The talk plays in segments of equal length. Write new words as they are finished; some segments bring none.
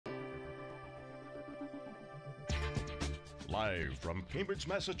Live from Cambridge,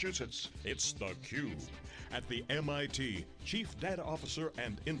 Massachusetts, it's theCUBE at the MIT Chief Data Officer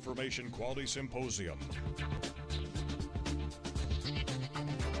and Information Quality Symposium.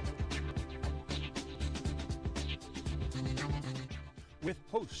 With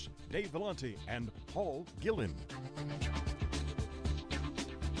hosts Dave Vellante and Paul Gillin.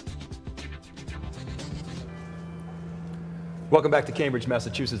 Welcome back to Cambridge,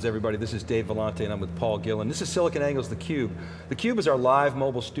 Massachusetts, everybody. This is Dave Vellante and I'm with Paul Gillin. This is SiliconANGLE's theCUBE. theCUBE is our live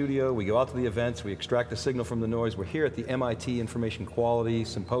mobile studio. We go out to the events, we extract the signal from the noise. We're here at the MIT Information Quality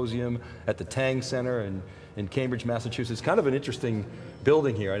Symposium at the Tang Center in Cambridge, Massachusetts. Kind of an interesting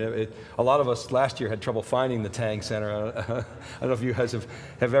building here. A lot of us last year had trouble finding the Tang Center. I don't know if you guys have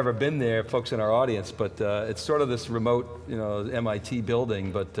ever been there, folks in our audience, but it's sort of this remote, MIT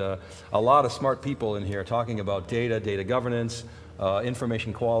building, but a lot of smart people in here talking about data governance,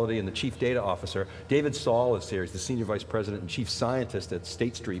 information quality, and the Chief Data Officer. David Saul is here. He's the Senior Vice President and Chief Scientist at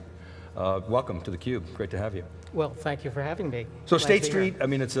State Street. Welcome to theCUBE, great to have you. Well, thank you for having me. So State Street, I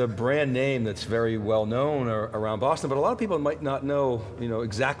mean, it's a brand name that's very well known around Boston, but a lot of people might not know,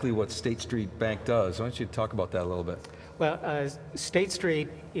 exactly what State Street Bank does. Why don't you talk about that a little bit? Well, State Street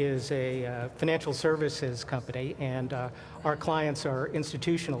is a financial services company, and our clients are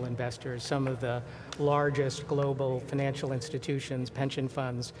institutional investors, some of the largest global financial institutions, pension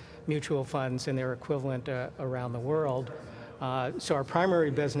funds, mutual funds, and their equivalent around the world. So our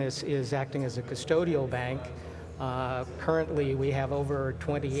primary business is acting as a custodial bank. Currently, we have over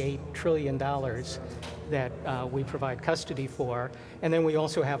 $28 trillion that we provide custody for. And then we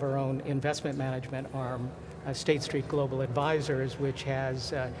also have our own investment management arm, State Street Global Advisors, which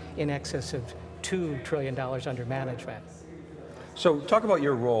has in excess of $2 trillion under management. So talk about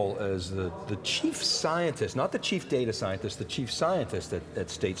your role as the chief scientist, not the chief data scientist, the chief scientist at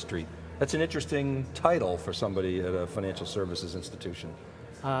State Street. That's an interesting title for somebody at a financial services institution.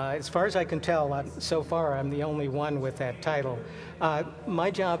 As far as I can tell, so far I'm the only one with that title. My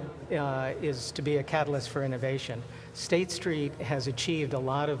job is to be a catalyst for innovation. State Street has achieved a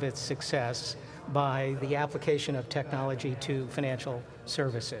lot of its success by the application of technology to financial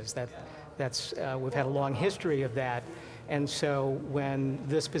services. We've had a long history of that. And so when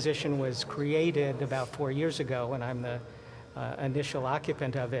this position was created about 4 years ago, and I'm the initial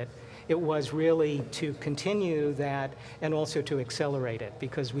occupant of it, it was really to continue that and also to accelerate it,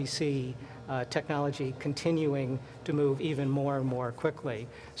 because we see technology continuing to move even more and more quickly.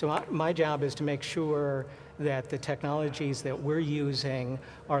 So my job is to make sure that the technologies that we're using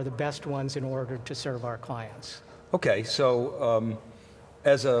are the best ones in order to serve our clients. Okay, so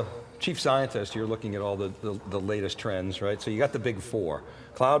as a chief scientist, you're looking at all the latest trends, right? So you got the big four: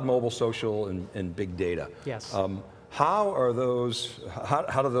 cloud, mobile, social, and big data. Yes. How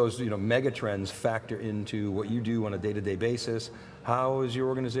do those mega trends factor into what you do on a day-to-day basis? How is your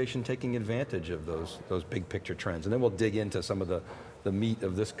organization taking advantage of those big picture trends? And then we'll dig into some of the meat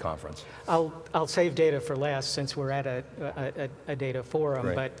of this conference. I'll save data for last, since we're at a data forum.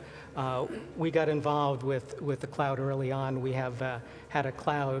 Right. But we got involved with the cloud early on. We have had a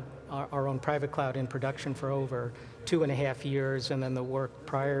cloud, our own private cloud, in production for over 2.5 years, and then the work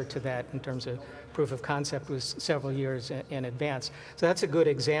prior to that in terms of proof of concept was several years in advance. So that's a good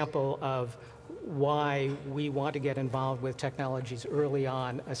example of why we want to get involved with technologies early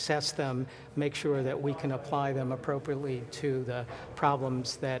on, assess them, make sure that we can apply them appropriately to the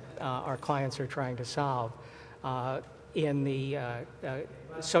problems that our clients are trying to solve. In the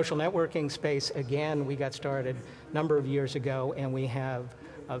social networking space, again, we got started a number of years ago, and we have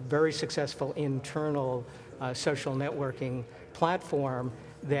a very successful internal social networking platform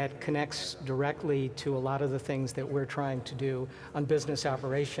that connects directly to a lot of the things that we're trying to do on business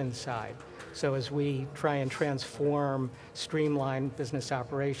operations side. So as we try and transform, streamline business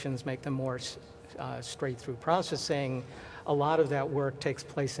operations, make them more straight-through processing, a lot of that work takes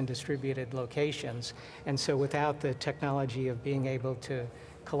place in distributed locations. And so without the technology of being able to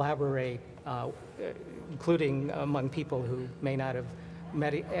collaborate, including among people who may not have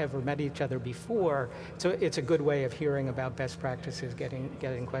ever met each other before, so it's a good way of hearing about best practices,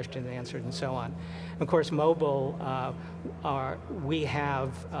 getting questions answered, and so on. Of course, mobile, we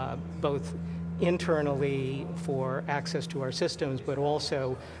have both internally for access to our systems, but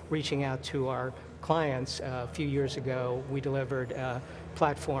also reaching out to our clients. A few years ago, we delivered a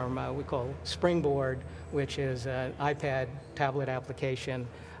platform we call Springboard, which is an iPad tablet application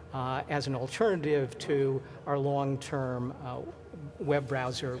as an alternative to our long-term web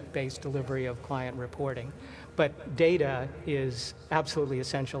browser-based delivery of client reporting. But data is absolutely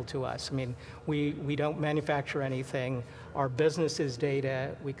essential to us. I mean, we don't manufacture anything. Our business is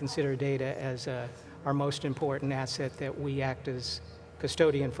data. We consider data as our most important asset that we act as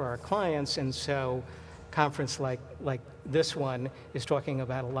custodian for our clients, and so conference like this one is talking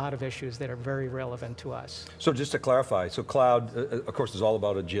about a lot of issues that are very relevant to us. So just to clarify, so cloud, of course, is all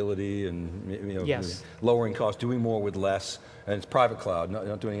about agility and yes. lowering costs, doing more with less, and it's private cloud,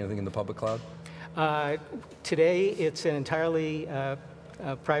 not doing anything in the public cloud? Today, it's an entirely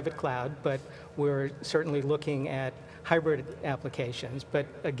private cloud, but we're certainly looking at hybrid applications. But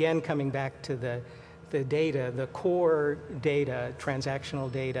again, coming back to the data, the core data,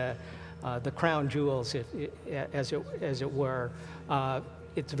 transactional data, the crown jewels, as it were,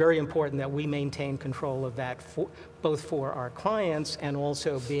 it's very important that we maintain control of that, both for our clients and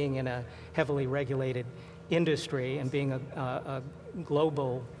also being in a heavily regulated industry and being a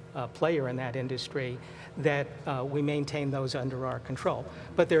global player in that industry, that we maintain those under our control.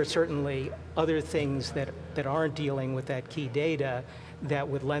 But there are certainly other things that aren't dealing with that key data that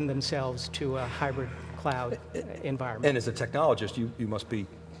would lend themselves to a hybrid cloud environment. And as a technologist, you must be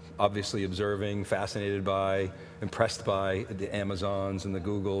obviously observing, fascinated by, impressed by the Amazons and the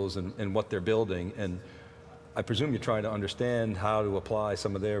Googles and what they're building. And I presume you're trying to understand how to apply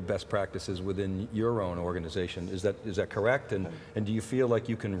some of their best practices within your own organization. Is that correct? And do you feel like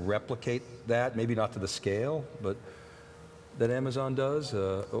you can replicate that, maybe not to the scale, but that Amazon does?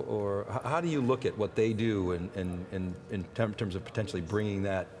 Or how do you look at what they do in terms of potentially bringing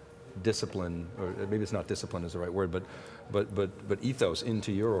that discipline, or maybe it's not discipline is the right word, but ethos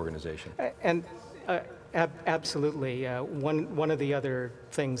into your organization? And absolutely. One of the other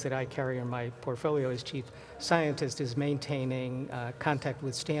things that I carry in my portfolio as chief scientist is maintaining contact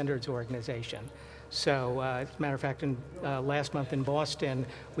with standards organization. So as a matter of fact, last month in Boston,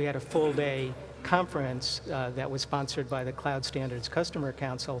 we had a full day conference that was sponsored by the Cloud Standards Customer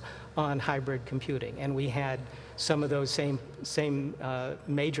Council on hybrid computing. And we had some of those same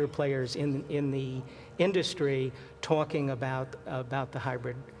major players in the industry talking about the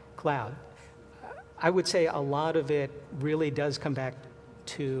hybrid cloud. I would say a lot of it really does come back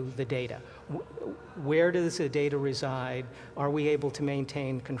to the data. Where does the data reside? Are we able to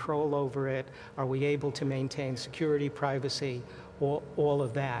maintain control over it? Are we able to maintain security, privacy, all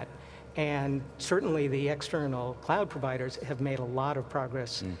of that? And certainly the external cloud providers have made a lot of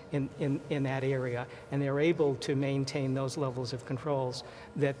progress in that area, and they're able to maintain those levels of controls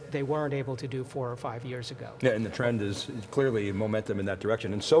that they weren't able to do 4 or 5 years ago. Yeah, and the trend is clearly momentum in that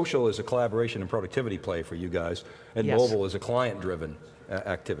direction. And social is a collaboration and productivity play for you guys, and yes. Mobile is a client-driven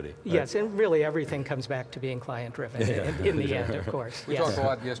activity. Right? Yes, and really everything comes back to being client-driven in the end, of course. We talked a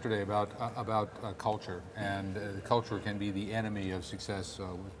lot yesterday about culture, and culture can be the enemy of success,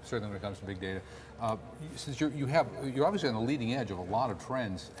 certainly when it comes to big data. Since you're obviously on the leading edge of a lot of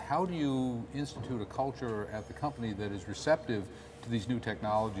trends, how do you institute a culture at the company that is receptive to these new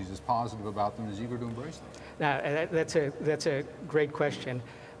technologies, is positive about them, is eager to embrace them? That's a great question.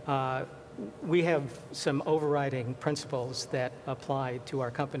 We have some overriding principles that apply to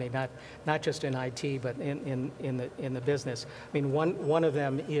our company, not just in IT, but in the business. I mean, one of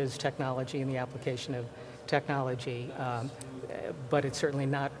them is technology and the application of technology, but it's certainly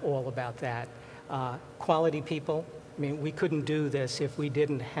not all about that. Quality people. I mean, we couldn't do this if we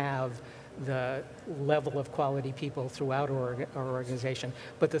didn't have the level of quality people throughout our organization.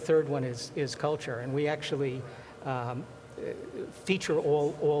 But the third one is culture, and we actually feature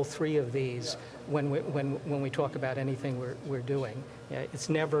all three of these when we talk about anything we're doing. It's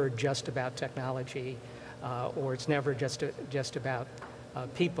never just about technology, or it's never just about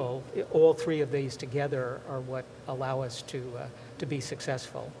people. All three of these together are what allow us to be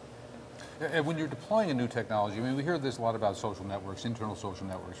successful. And when you're deploying a new technology, I mean, we hear this a lot about social networks, internal social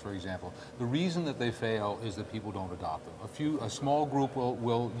networks, for example. The reason that they fail is that people don't adopt them. A small group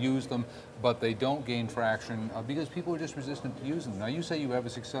will use them, but they don't gain traction because people are just resistant to using them. Now, you say you have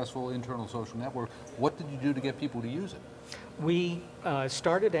a successful internal social network. What did you do to get people to use it? We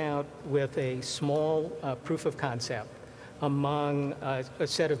started out with a small proof of concept among a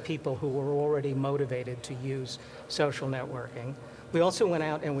set of people who were already motivated to use social networking. We also went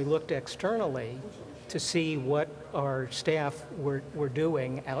out and we looked externally to see what our staff were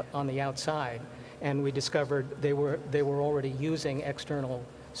doing out on the outside, and we discovered they were already using external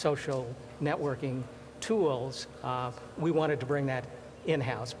social networking tools. We wanted to bring that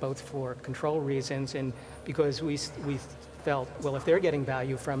in-house, both for control reasons and because we felt, well, if they're getting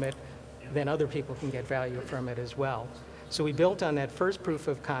value from it, then other people can get value from it as well. So we built on that first proof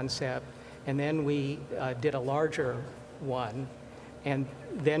of concept, and then we did a larger one. And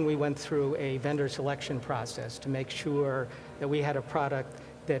then we went through a vendor selection process to make sure that we had a product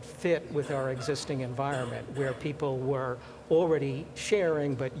that fit with our existing environment, where people were already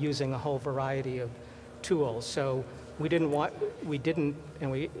sharing but using a whole variety of tools. So we didn't want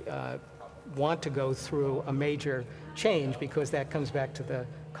to go through a major change, because that comes back to the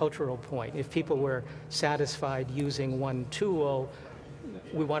cultural point. If people were satisfied using one tool,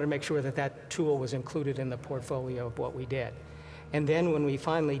 we want to make sure that that tool was included in the portfolio of what we did. And then when we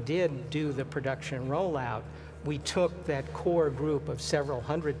finally did do the production rollout, we took that core group of several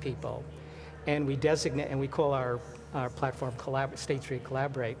hundred people, and we call our platform State Street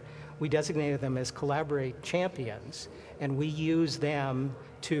Collaborate. We designated them as Collaborate Champions, and we use them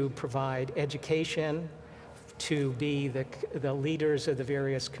to provide education, to be the leaders of the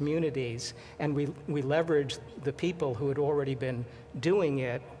various communities, and we leveraged the people who had already been doing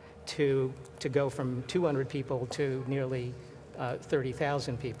it to go from 200 people to nearly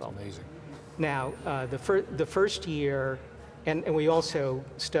 30,000 people. Amazing. Now, the first year, and we also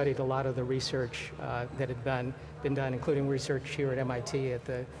studied a lot of the research that had been done, including research here at MIT at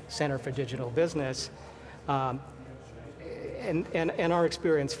the Center for Digital Business, and our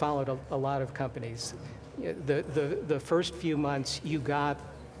experience followed a lot of companies. The first few months, you got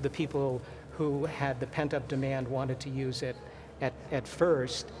the people who had the pent-up demand, wanted to use it at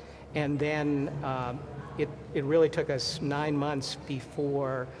first, and then it really took us 9 months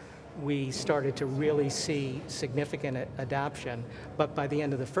before we started to really see significant adoption. But by the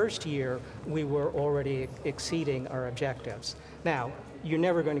end of the first year, we were already exceeding our objectives. Now, you're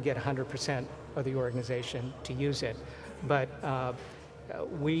never going to get 100% of the organization to use it, but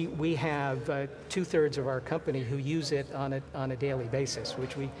we have 2/3 of our company who use it on a daily basis,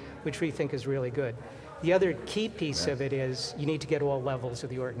 which we think is really good. The other key piece of it is you need to get all levels of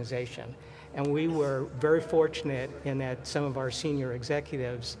the organization. And we were very fortunate in that some of our senior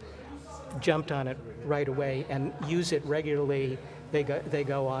executives jumped on it right away and use it regularly. They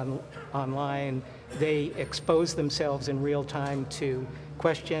go online, they expose themselves in real time to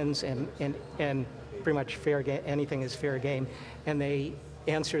questions and pretty much fair game, anything is fair game, and they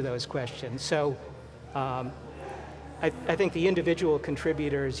answer those questions. So I think the individual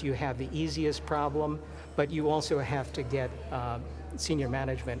contributors, you have the easiest problem, but you also have to get senior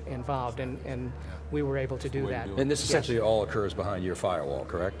management involved, and we were able to do that. And this essentially all occurs behind your firewall,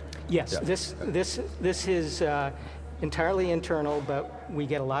 correct? Yes, yeah. This is entirely internal, but we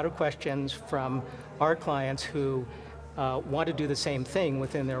get a lot of questions from our clients who want to do the same thing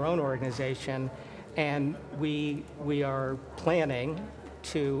within their own organization, and we are planning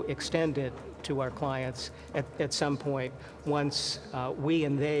to extend it to our clients at some point once we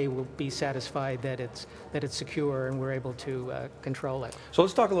and they will be satisfied that it's secure and we're able to control it. So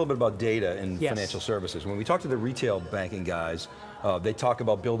let's talk a little bit about data in Yes. financial services. When we talk to the retail banking guys, they talk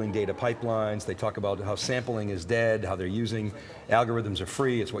about building data pipelines, they talk about how sampling is dead, how they're using algorithms are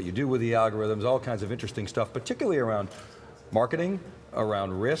free, it's what you do with the algorithms, all kinds of interesting stuff, particularly around marketing,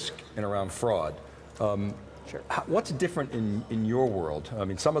 around risk, and around fraud. Sure. What's different in your world? I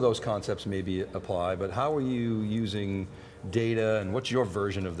mean, some of those concepts maybe apply, but how are you using data, and what's your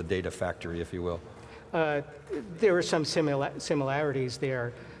version of the data factory, if you will? There are some similarities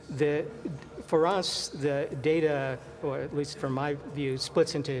there. For us, the data, or at least from my view,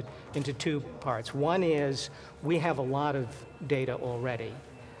 splits into two parts. One is we have a lot of data already.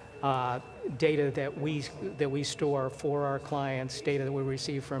 Data that we store for our clients, data that we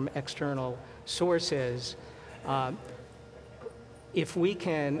receive from external sources. If we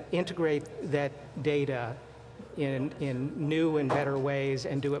can integrate that data in new and better ways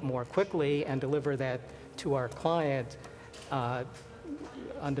and do it more quickly and deliver that to our client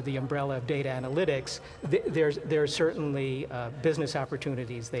under the umbrella of data analytics, there's certainly business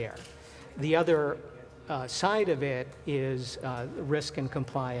opportunities there. The other side of it is risk and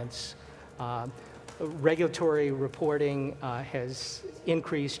compliance. Regulatory reporting has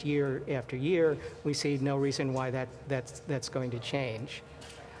increased year after year. We see no reason why that's going to change.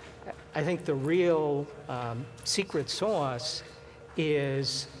 I think the real secret sauce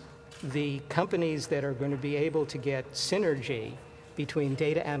is the companies that are going to be able to get synergy between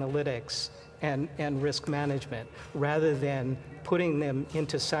data analytics and risk management, rather than putting them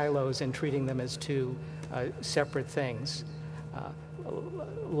into silos and treating them as two separate things.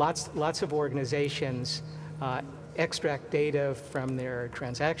 Lots of organizations extract data from their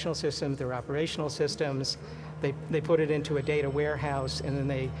transactional systems, their operational systems. They put it into a data warehouse, and then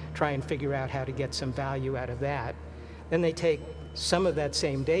they try and figure out how to get some value out of that. Then they take some of that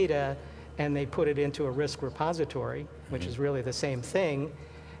same data and they put it into a risk repository, which is really the same thing.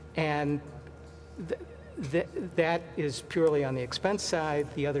 And that is purely on the expense side,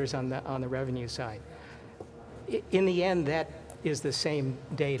 the other's on the revenue side. In the end, that is the same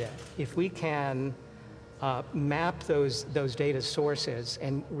data. If we can map those data sources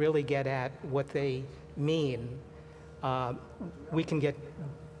and really get at what they mean, we can get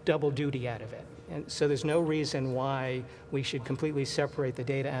double duty out of it. And so there's no reason why we should completely separate the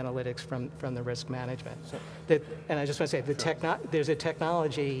data analytics from the risk management. And I just want to say, there's a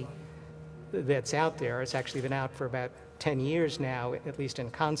technology that's out there. It's actually been out for about 10 years now, at least in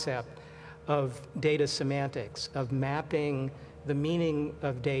concept, of data semantics, of mapping the meaning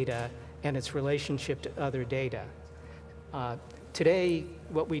of data and its relationship to other data. Today,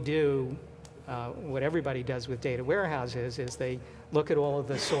 what we do, what everybody does with data warehouses is they look at all of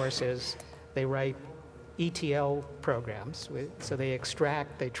the sources, they write ETL programs, so they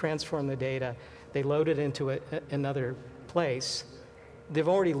extract, they transform the data, they load it into another place. They've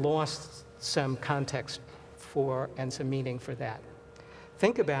already lost some context and some meaning for that.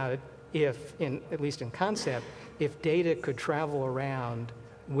 Think about if, at least in concept, if data could travel around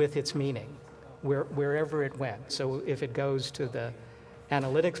with its meaning, wherever it went. So if it goes to the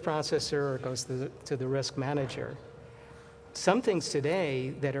analytics processor or it goes to the risk manager, some things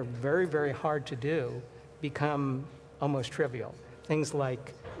today that are very, very hard to do become almost trivial. Things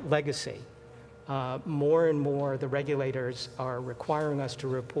like legacy. More and more, the regulators are requiring us to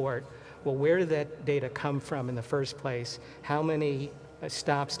report, well, where did that data come from in the first place? How many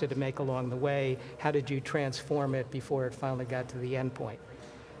stops did it make along the way? How did you transform it before it finally got to the endpoint?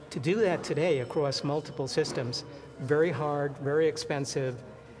 To do that today across multiple systems, very hard, very expensive,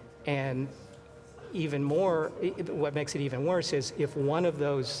 and even more, what makes it even worse is if one of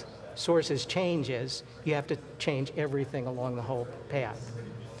those sources changes, you have to change everything along the whole path.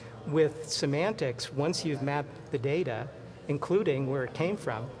 With semantics, once you've mapped the data, including where it came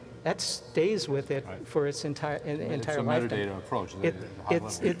from, that stays with it for its entire lifetime. It's a metadata approach.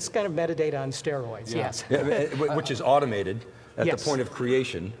 It's kind of metadata on steroids, yes. Yeah, which is automated at the point of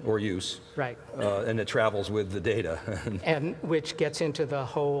creation or use. Right. And it travels with the data. And which gets into the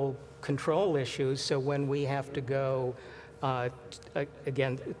whole control issues. So when we have to go,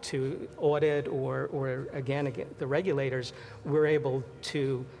 again, to audit or again, the regulators, we're able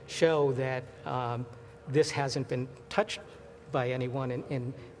to show that this hasn't been touched by anyone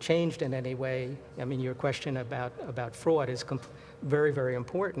and changed in any way. I mean, your question about fraud is very, very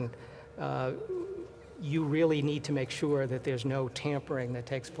important. You really need to make sure that there's no tampering that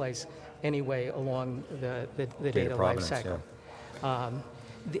takes place anyway along the data life cycle. Yeah.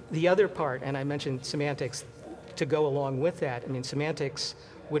 The other part, and I mentioned semantics, to go along with that, I mean, semantics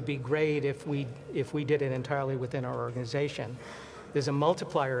would be great if we did it entirely within our organization. There's a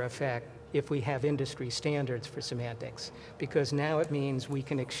multiplier effect if we have industry standards for semantics, because now it means we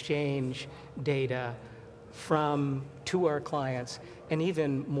can exchange data to our clients, and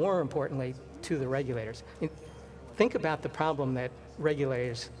even more importantly, to the regulators. I mean, think about the problem that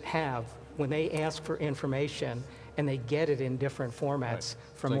regulators have when they ask for information and they get it in different formats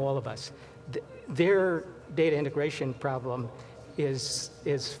from all of us. Their data integration problem is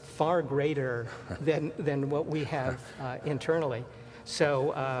far greater than what we have internally.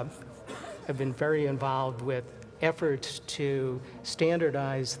 So I've been very involved with efforts to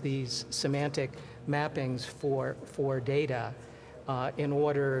standardize these semantic mappings for data in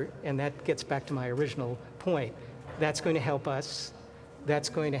order, and that gets back to my original point, that's going to help us, that's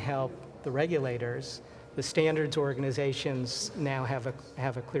going to help the regulators. The standards organizations now have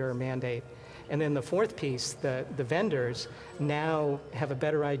a clearer mandate. And then the fourth piece, the vendors now have a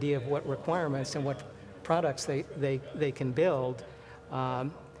better idea of what requirements and what products they can build,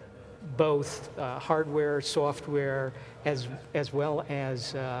 both hardware, software, as well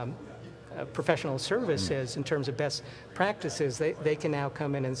as professional services in terms of best practices. They can now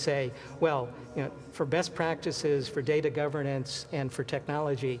come in and say, well, for best practices, for data governance, and for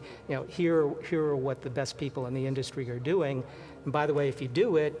technology, here are what the best people in the industry are doing. And by the way, if you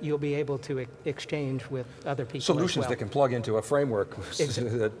do it, you'll be able to exchange with other people. Solutions that can plug into a framework.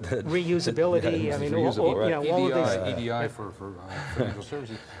 Reusability. I mean, all of these. EDI for financial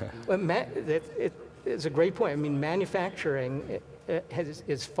services. It's a great point. I mean, manufacturing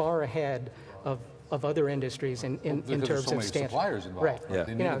is far ahead of other industries in terms of standards. There's so many suppliers involved. Right.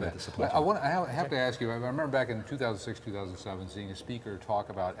 Yeah. I have to ask you, I remember back in 2006, 2007, seeing a speaker talk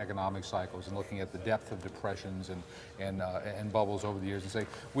about economic cycles and looking at the depth of depressions and bubbles over the years and say,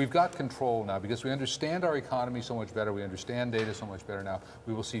 we've got control now because we understand our economy so much better, we understand data so much better now,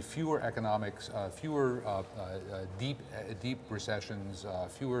 we will see fewer economics, fewer deep recessions,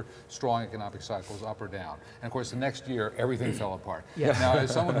 fewer strong economic cycles up or down. And of course, the next year, everything fell apart. Yes. Now,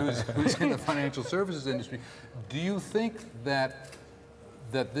 as someone who's in the financial services services industry. Do you think that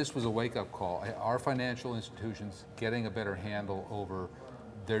this was a wake-up call? Are financial institutions getting a better handle over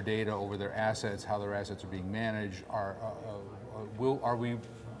their data, over their assets, how their assets are being managed? Are we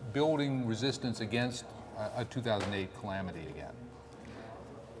building resistance against a 2008 calamity again?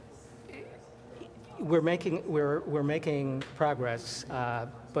 We're making progress,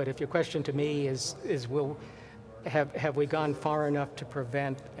 but if your question to me is have we gone far enough to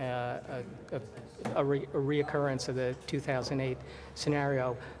prevent a reoccurrence of the 2008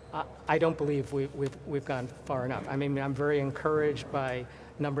 scenario? I don't believe we've gone far enough. I mean, I'm very encouraged by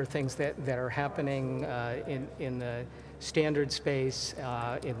a number of things that are happening in the standard space,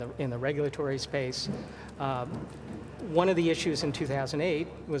 in the regulatory space. One of the issues in 2008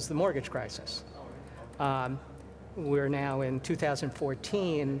 was the mortgage crisis. We're now in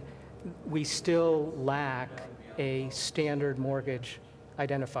 2014. We still lack a standard mortgage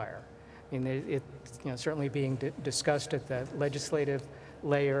identifier. I mean, it's certainly being discussed at the legislative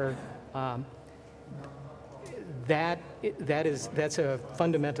layer. That's a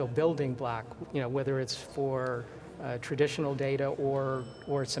fundamental building block. Whether it's for traditional data or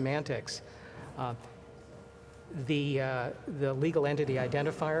semantics. The legal entity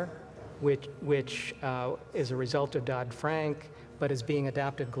identifier, which is a result of Dodd-Frank, but is being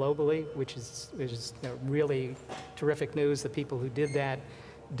adopted globally, which is really terrific news. The people who did that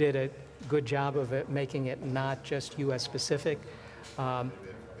did a good job of it, making it not just U.S. specific.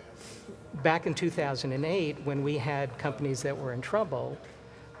 Back in 2008, when we had companies that were in trouble,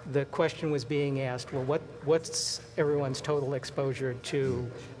 the question was being asked, well, what's everyone's total exposure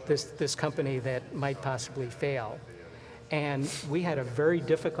to this company that might possibly fail? And we had a very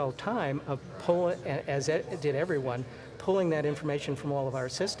difficult time of pulling, as did everyone, pulling that information from all of our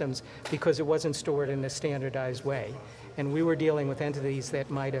systems because it wasn't stored in a standardized way. And we were dealing with entities that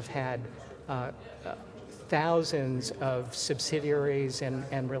might have had thousands of subsidiaries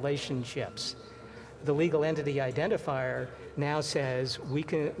and relationships. The legal entity identifier now says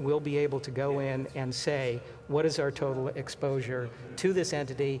we'll be able to go in and say what is our total exposure to this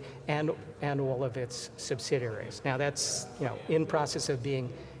entity and all of its subsidiaries. Now that's in process of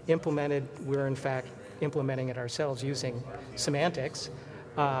being implemented. We're in fact implementing it ourselves using semantics,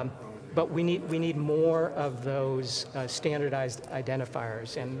 but we need more of those standardized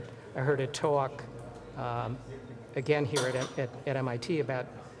identifiers. And I heard a talk again here at MIT about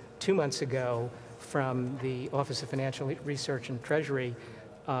 2 months ago from the Office of Financial Research and Treasury,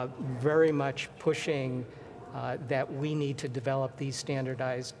 very much pushing that we need to develop these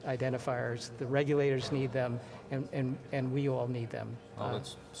standardized identifiers. The regulators need them, and we all need them. Well,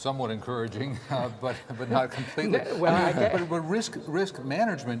 that's somewhat encouraging, but not completely. Well, but risk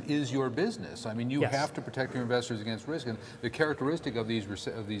management is your business. I mean, you Yes. have to protect your investors against risk, and the characteristic of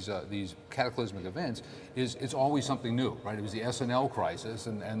these cataclysmic events is it's always something new, right? It was the S&L crisis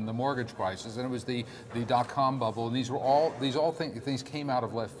and the mortgage crisis, and it was the dot-com bubble, and these things came out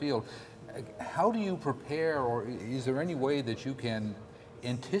of left field. How do you prepare, or is there any way that you can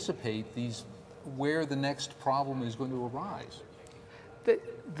anticipate where the next problem is going to arise?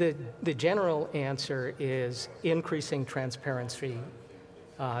 The general answer is increasing transparency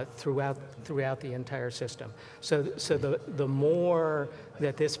throughout the entire system. So the more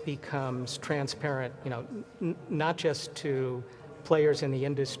that this becomes transparent, not just to players in the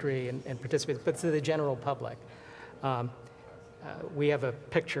industry and participants, but to the general public. We have a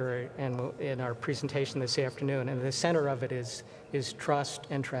picture in our presentation this afternoon, and the center of it is trust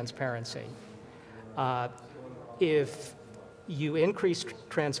and transparency. If you increase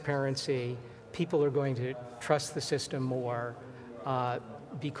transparency, people are going to trust the system more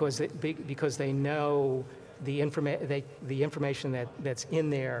because they know the information that's in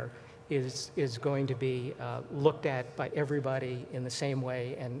there is going to be looked at by everybody in the same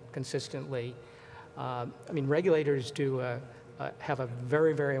way and consistently. I mean, regulators have a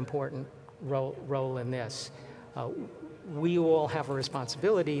very, very important role in this. We all have a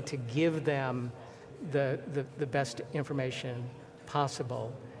responsibility to give them the best information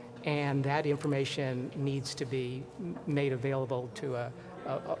possible, and that information needs to be made available to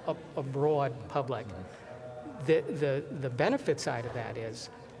a broad public. The benefit side of that is,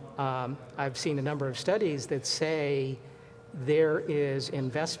 I've seen a number of studies that say there is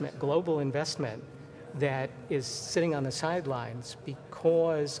investment, global investment, that is sitting on the sidelines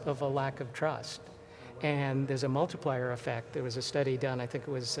because of a lack of trust. And there's a multiplier effect. There was a study done, I think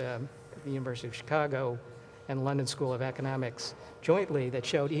it was at the University of Chicago and London School of Economics jointly, that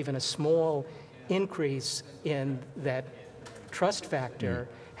showed even a small increase in that trust factor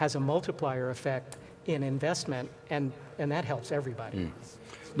has a multiplier effect in investment, and that helps everybody.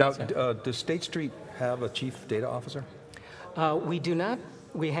 Now, does State Street have a chief data officer? We do not.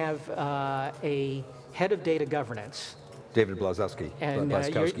 We have a head of data governance. David Blazowski. And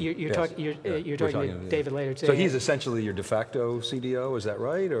you're talking to David later today. So he's essentially your de facto CDO, is that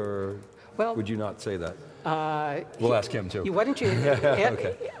right? Or would you not say that? We'll ask him too. Why don't you?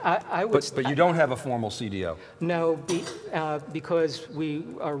 Okay. I would, but you don't have a formal CDO? No, because we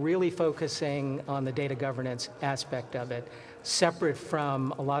are really focusing on the data governance aspect of it, separate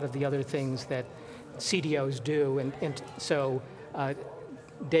from a lot of the other things that CDOs do. And so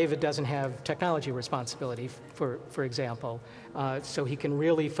David doesn't have technology responsibility, for example, so he can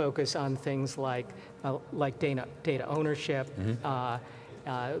really focus on things like data ownership,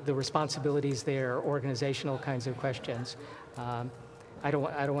 the responsibilities there, organizational kinds of questions. I don't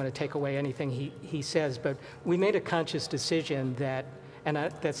want to take away anything he says, but we made a conscious decision that, and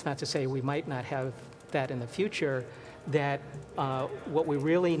that's not to say we might not have that in the future, that what we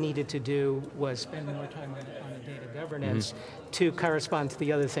really needed to do was spend more time on the data governance to correspond to the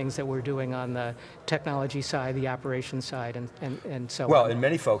other things that we're doing on the technology side, the operations side, and so on. Well, and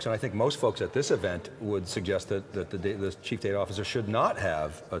many folks, and I think most folks at this event would suggest that the chief data officer should not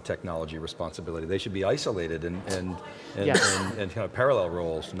have a technology responsibility. They should be isolated and kind of parallel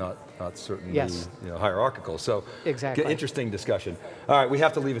roles, not certainly hierarchical. So exactly. Interesting discussion. All right, we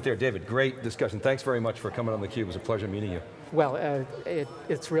have to leave it there. David, great discussion. Thanks very much for coming on theCUBE. It was a pleasure meeting you. Well,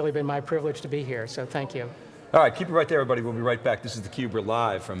 it's really been my privilege to be here, so thank you. All right, keep it right there, everybody. We'll be right back. This is theCUBE. We're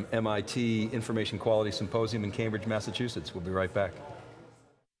live from MIT Information Quality Symposium in Cambridge, Massachusetts. We'll be right back.